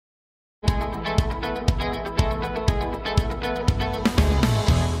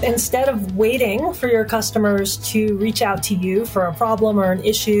Instead of waiting for your customers to reach out to you for a problem or an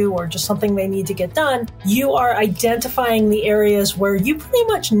issue or just something they need to get done, you are identifying the areas where you pretty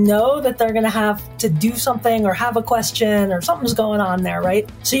much know that they're going to have to do something or have a question or something's going on there, right?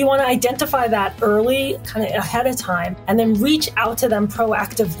 So you want to identify that early, kind of ahead of time, and then reach out to them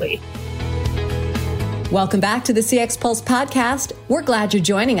proactively. Welcome back to the CX Pulse podcast. We're glad you're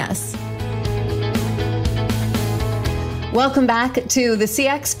joining us. Welcome back to the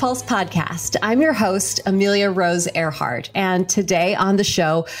CX Pulse podcast. I'm your host, Amelia Rose Earhart. And today on the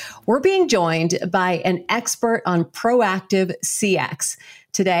show, we're being joined by an expert on proactive CX.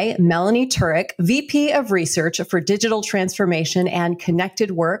 Today, Melanie Turek, VP of Research for Digital Transformation and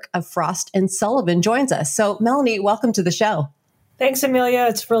Connected Work of Frost & Sullivan, joins us. So Melanie, welcome to the show. Thanks, Amelia.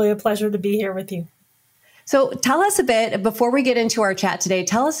 It's really a pleasure to be here with you. So tell us a bit, before we get into our chat today,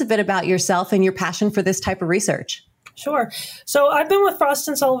 tell us a bit about yourself and your passion for this type of research. Sure. So I've been with Frost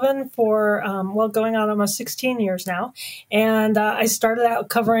 & Sullivan for, going on almost 16 years now. And I started out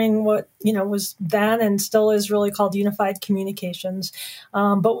covering what, was then and still is really called unified communications.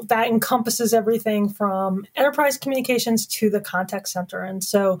 But that encompasses everything from enterprise communications to the contact center. And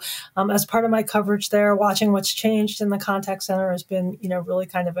so as part of my coverage there, watching what's changed in the contact center has been, really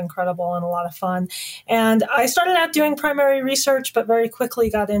kind of incredible and a lot of fun. And I started out doing primary research, but very quickly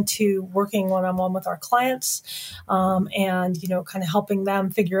got into working one-on-one with our clients. And, kind of helping them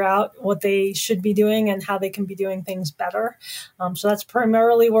figure out what they should be doing and how they can be doing things better. So that's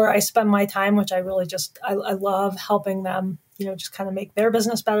primarily where I spend my time, which I really I love helping them, just kind of make their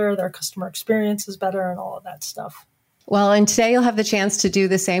business better, their customer experiences better, and all of that stuff. Well, and today you'll have the chance to do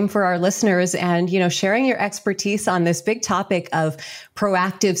the same for our listeners and, sharing your expertise on this big topic of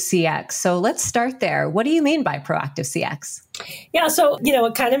proactive CX. So let's start there. What do you mean by proactive CX? Yeah, so,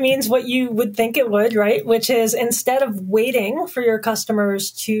 it kind of means what you would think it would, right? Which is instead of waiting for your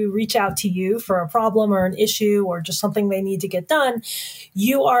customers to reach out to you for a problem or an issue or just something they need to get done,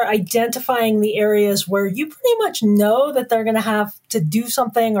 you are identifying the areas where you pretty much know that they're going to have to do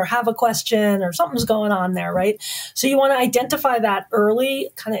something or have a question or something's going on there, right? So you want to identify that early,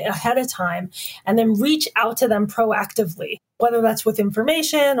 kind of ahead of time, and then reach out to them proactively. Whether that's with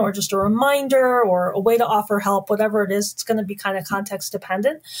information or just a reminder or a way to offer help, whatever it is, it's going to be kind of context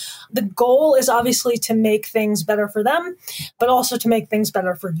dependent. The goal is obviously to make things better for them, but also to make things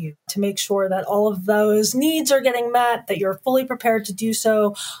better for you, to make sure that all of those needs are getting met, that you're fully prepared to do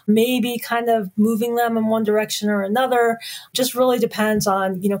so, maybe kind of moving them in one direction or another. Just really depends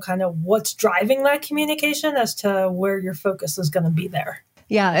on, kind of what's driving that communication as to where your focus is going to be there.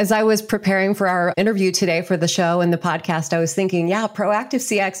 Yeah, as I was preparing for our interview today for the show and the podcast, I was thinking, proactive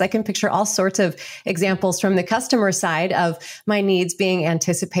CX, I can picture all sorts of examples from the customer side of my needs being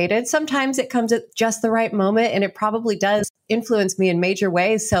anticipated. Sometimes it comes at just the right moment, and it probably does influence me in major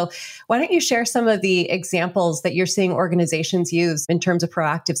ways. So why don't you share some of the examples that you're seeing organizations use in terms of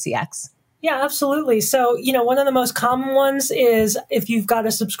proactive CX? Yeah, absolutely. So, one of the most common ones is if you've got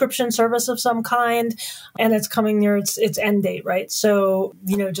a subscription service of some kind and it's coming near its end date, right? So,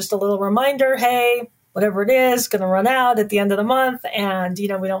 just a little reminder, hey, whatever it is, going to run out at the end of the month. And, we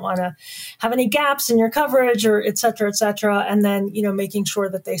don't want to have any gaps in your coverage or et cetera, et cetera. And then, making sure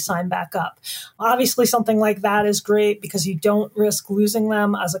that they sign back up. Obviously, something like that is great because you don't risk losing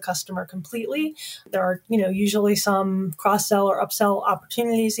them as a customer completely. There are, usually some cross-sell or upsell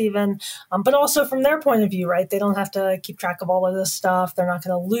opportunities even, but also from their point of view, right? They don't have to keep track of all of this stuff. They're not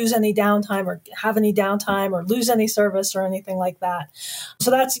going to lose any downtime or have any downtime or lose any service or anything like that.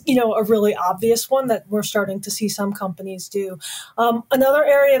 So that's, a really obvious one that we're starting to see some companies do. Another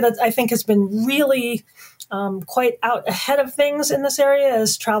area that I think has been really quite out ahead of things in this area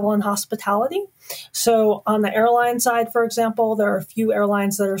is travel and hospitality. So on the airline side, for example, there are a few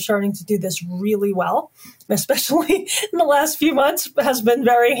airlines that are starting to do this really well, especially in the last few months has been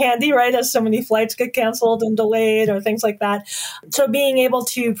very handy, right? As so many flights get canceled and delayed or things like that. So being able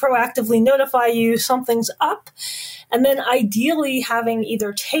to proactively notify you something's up, and then ideally having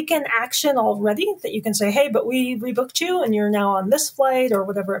either taken action already that you can say, hey, but we rebooked you and you're now on this flight or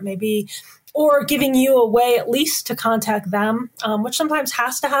whatever it may be, or giving you a way at least to contact them, which sometimes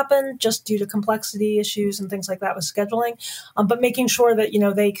has to happen just due to complexity issues and things like that with scheduling, but making sure that,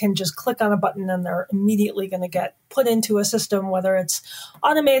 they can just click on a button and they're immediately going to get put into a system, whether it's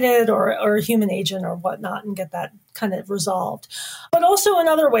automated or a human agent or whatnot, and get that kind of resolved. But also in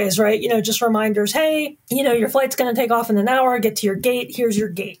other ways, right? Just reminders, hey, your flight's going to take off in an hour, get to your gate, here's your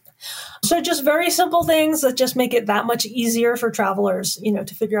gate. So just very simple things that just make it that much easier for travelers,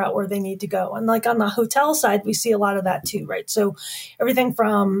 to figure out where they need to go. And like on the hotel side, we see a lot of that too, right? So everything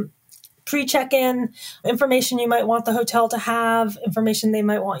from pre-check-in information you might want the hotel to have, information they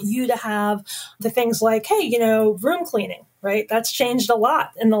might want you to have, the things like, hey, room cleaning, right? That's changed a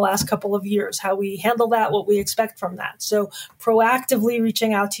lot in the last couple of years, how we handle that, what we expect from that. So proactively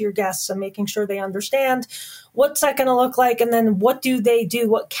reaching out to your guests and making sure they understand what's that going to look like, and then what do they do,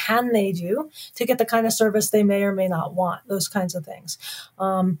 what can they do to get the kind of service they may or may not want, those kinds of things.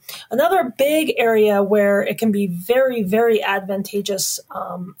 Another big area where it can be very, very advantageous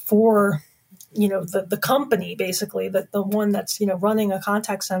for the company, basically, the one that's, running a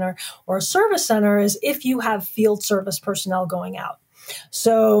contact center or a service center, is if you have field service personnel going out.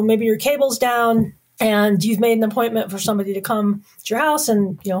 So maybe your cable's down and you've made an appointment for somebody to come to your house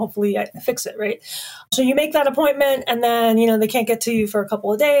and, hopefully fix it, right? So you make that appointment and then, they can't get to you for a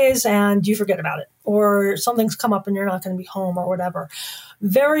couple of days and you forget about it, or something's come up and you're not going to be home or whatever.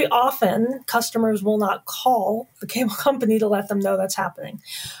 Very often, customers will not call the cable company to let them know that's happening.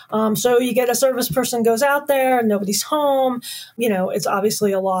 So you get a service person goes out there, nobody's home. It's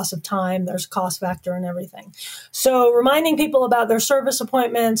obviously a loss of time. There's a cost factor and everything. So reminding people about their service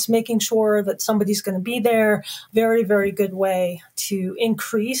appointments, making sure that somebody's going to be there, very, very good way to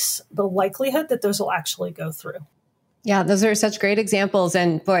increase the likelihood that those will actually go through. Yeah, those are such great examples.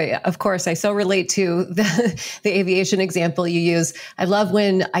 And boy, of course, I so relate to the aviation example you use. I love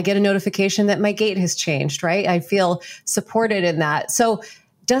when I get a notification that my gate has changed, right? I feel supported in that. So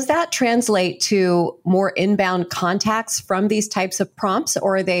does that translate to more inbound contacts from these types of prompts,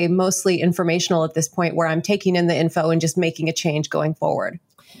 or are they mostly informational at this point where I'm taking in the info and just making a change going forward?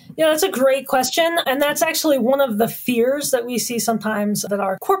 Yeah, that's a great question. And that's actually one of the fears that we see sometimes that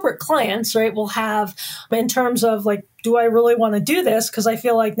our corporate clients, right, will have in terms of like, do I really want to do this? Because I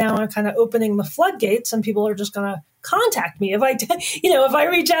feel like now I'm kind of opening the floodgates and people are just going to contact me. If I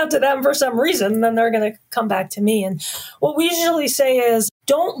reach out to them for some reason, then they're going to come back to me. And what we usually say is,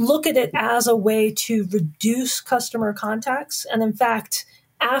 don't look at it as a way to reduce customer contacts. And in fact,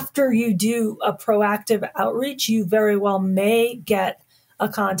 after you do a proactive outreach, you very well may get a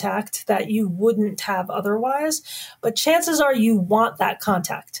contact that you wouldn't have otherwise, but chances are you want that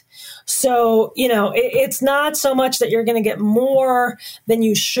contact. So, it's not so much that you're going to get more than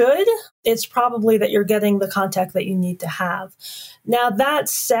you should. It's probably that you're getting the contact that you need to have. Now, that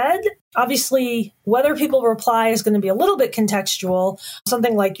said, obviously, whether people reply is going to be a little bit contextual.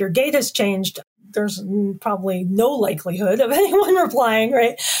 Something like your gate has changed, there's probably no likelihood of anyone replying,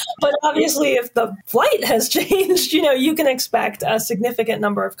 right? But obviously, if the flight has changed, you can expect a significant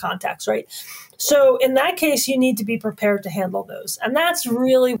number of contacts, right? So in that case, you need to be prepared to handle those. And that's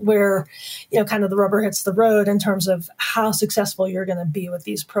really where, kind of the rubber hits the road in terms of how successful you're going to be with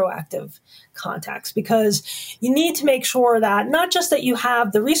these proactive contacts, because you need to make sure that not just that you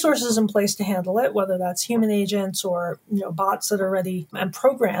have the resources in place to handle it, whether that's human agents or, bots that are ready and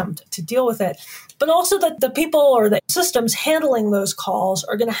programmed to deal with it, but also that the people or the systems handling those calls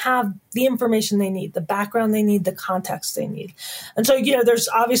are going to have the information they need, the background they need, the context they need. And so, there's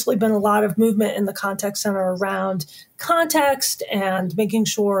obviously been a lot of movement in the contact center around context and making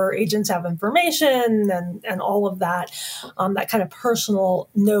sure agents have information and all of that, that kind of personal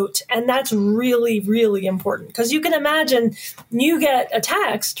note. And that's really, really important, because you can imagine you get a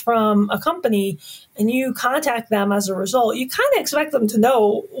text from a company and you contact them as a result, you kind of expect them to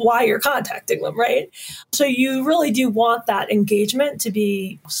know why you're contacting them, right? So you really do want that engagement to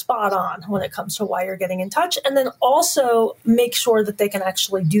be spot on when it comes to why you're getting in touch. And then also make sure that they can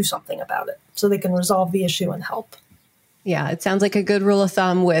actually do something about it so they can resolve the issue and help. Yeah, it sounds like a good rule of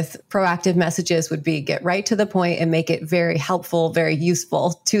thumb with proactive messages would be get right to the point and make it very helpful, very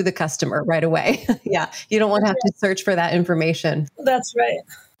useful to the customer right away. Yeah, you don't want to have to search for that information. That's right.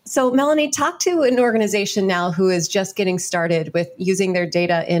 So Melanie, talk to an organization now who is just getting started with using their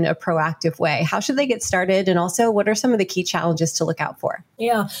data in a proactive way. How should they get started? And also, what are some of the key challenges to look out for?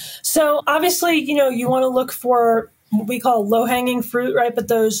 Yeah. So obviously, you want to look for what we call low-hanging fruit, right? But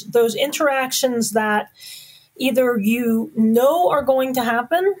those interactions that either are going to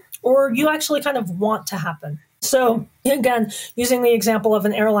happen or you actually kind of want to happen. So again, using the example of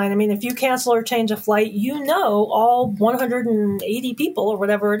an airline, if you cancel or change a flight, all 180 people or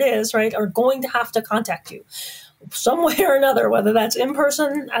whatever it is, right, are going to have to contact you some way or another, whether that's in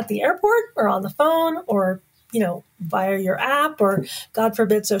person at the airport or on the phone or, via your app or, God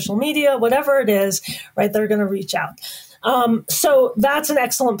forbid, social media, whatever it is, right, they're going to reach out. So that's an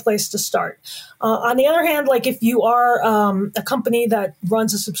excellent place to start. On the other hand, like if you are a company that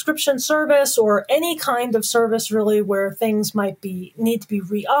runs a subscription service or any kind of service really where things need to be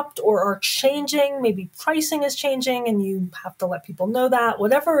re-upped or are changing, maybe pricing is changing and you have to let people know that,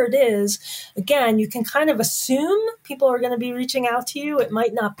 whatever it is, again, you can kind of assume people are going to be reaching out to you. It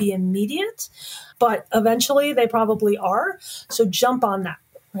might not be immediate, but eventually they probably are. So jump on that,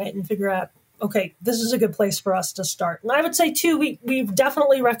 right? And figure out, okay, this is a good place for us to start. And I would say, too, we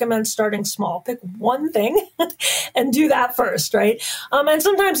definitely recommend starting small. Pick one thing and do that first, right? And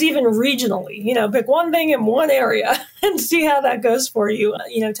sometimes even regionally, pick one thing in one area and see how that goes for you.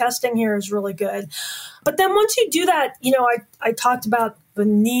 Testing here is really good. But then once you do that, I talked about the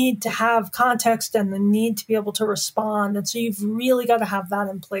need to have context and the need to be able to respond. And so you've really got to have that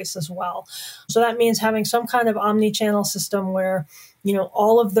in place as well. So that means having some kind of omni-channel system where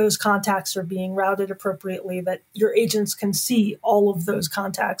all of those contacts are being routed appropriately, that your agents can see all of those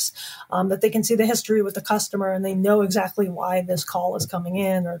contacts, that they can see the history with the customer and they know exactly why this call is coming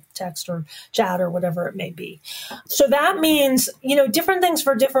in or text or chat or whatever it may be. So that means, different things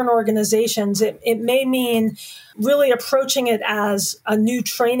for different organizations. It may mean really approaching it as a new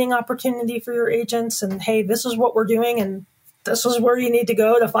training opportunity for your agents and, hey, this is what we're doing and this is where you need to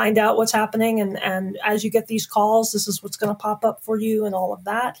go to find out what's happening. And as you get these calls, this is what's going to pop up for you and all of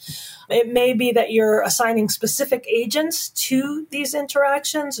that. It may be that you're assigning specific agents to these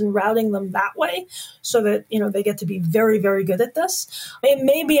interactions and routing them that way so that, they get to be very, very good at this. It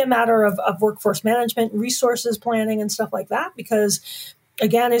may be a matter of workforce management, resources planning and stuff like that, because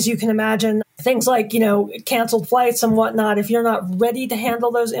again, as you can imagine, things like, canceled flights and whatnot, if you're not ready to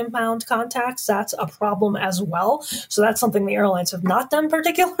handle those inbound contacts, that's a problem as well. So that's something the airlines have not done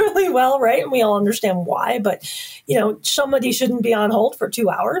particularly well, right? And we all understand why. But, somebody shouldn't be on hold for 2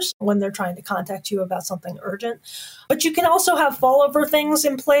 hours when they're trying to contact you about something urgent. But you can also have fallover things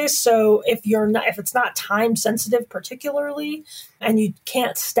in place. So if it's not time sensitive particularly, and you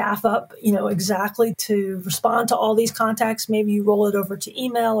can't staff up, exactly to respond to all these contacts, maybe you roll it over to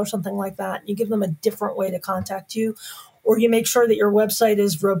email or something like that. You give them a different way to contact you, or you make sure that your website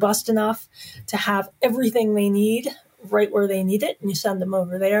is robust enough to have everything they need right where they need it, and you send them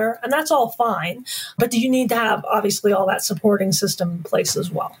over there. And that's all fine. But you need to have, obviously, all that supporting system in place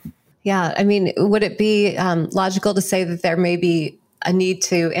as well. Yeah. I mean, would it be logical to say that there may be a need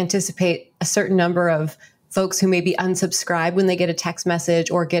to anticipate a certain number of folks who maybe unsubscribe when they get a text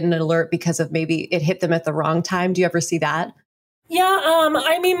message or get an alert because of maybe it hit them at the wrong time? Do you ever see that?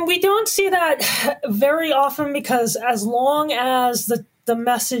 Yeah, we don't see that very often because as long as the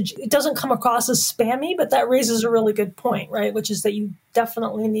message, it doesn't come across as spammy, but that raises a really good point, right? Which is that you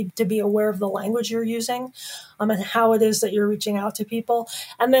definitely need to be aware of the language you're using and how it is that you're reaching out to people.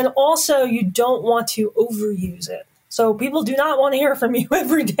 And then also you don't want to overuse it. So people do not want to hear from you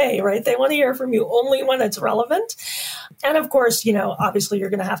every day, right? They want to hear from you only when it's relevant. And of course, obviously you're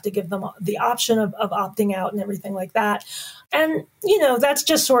going to have to give them the option of opting out and everything like that. And, that's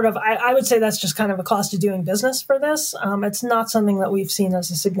just sort of, I would say that's just kind of a cost of doing business for this. It's not something that we've seen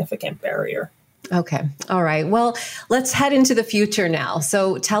as a significant barrier. Okay. All right. Well, let's head into the future now.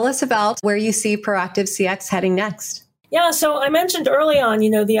 So tell us about where you see Proactive CX heading next. Yeah, so I mentioned early on,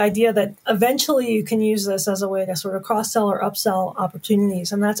 the idea that eventually you can use this as a way to sort of cross-sell or upsell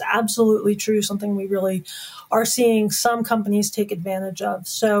opportunities. And that's absolutely true, something we really are seeing some companies take advantage of.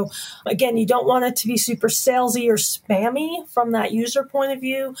 So again, you don't want it to be super salesy or spammy from that user point of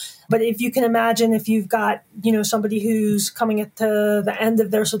view. But if you can imagine, if you've got, somebody who's coming at the end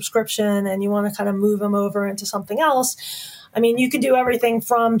of their subscription and you want to kind of move them over into something else, you can do everything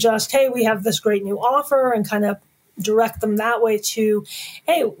from just, hey, we have this great new offer and kind of direct them that way to,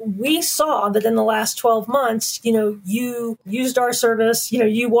 hey, we saw that in the last 12 months, you used our service,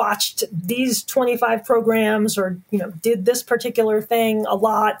 you watched these 25 programs or, did this particular thing a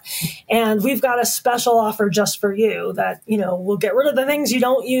lot. And we've got a special offer just for you that, we'll get rid of the things you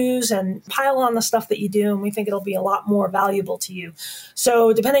don't use and pile on the stuff that you do. And we think it'll be a lot more valuable to you.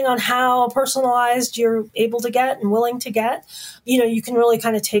 So depending on how personalized you're able to get and willing to get, you can really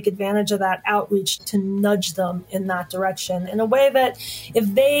kind of take advantage of that outreach to nudge them in that direction in a way that if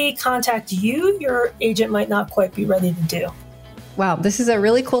they contact you, your agent might not quite be ready to do. Wow, this is a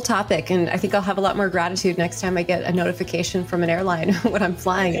really cool topic. And I think I'll have a lot more gratitude next time I get a notification from an airline when I'm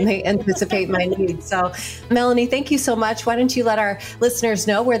flying and they anticipate my needs. So Melanie, thank you so much. Why don't you let our listeners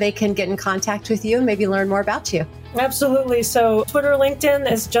know where they can get in contact with you and maybe learn more about you? Absolutely. So Twitter, LinkedIn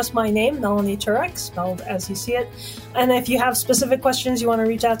is just my name, Melanie Turek, spelled as you see it. And if you have specific questions, you want to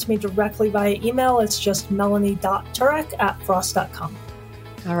reach out to me directly via email, it's just melanie.turek@frost.com.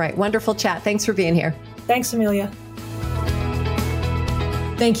 All right. Wonderful chat. Thanks for being here. Thanks, Amelia.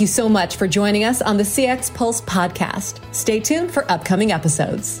 Thank you so much for joining us on the CX Pulse podcast. Stay tuned for upcoming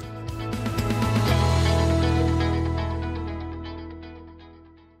episodes.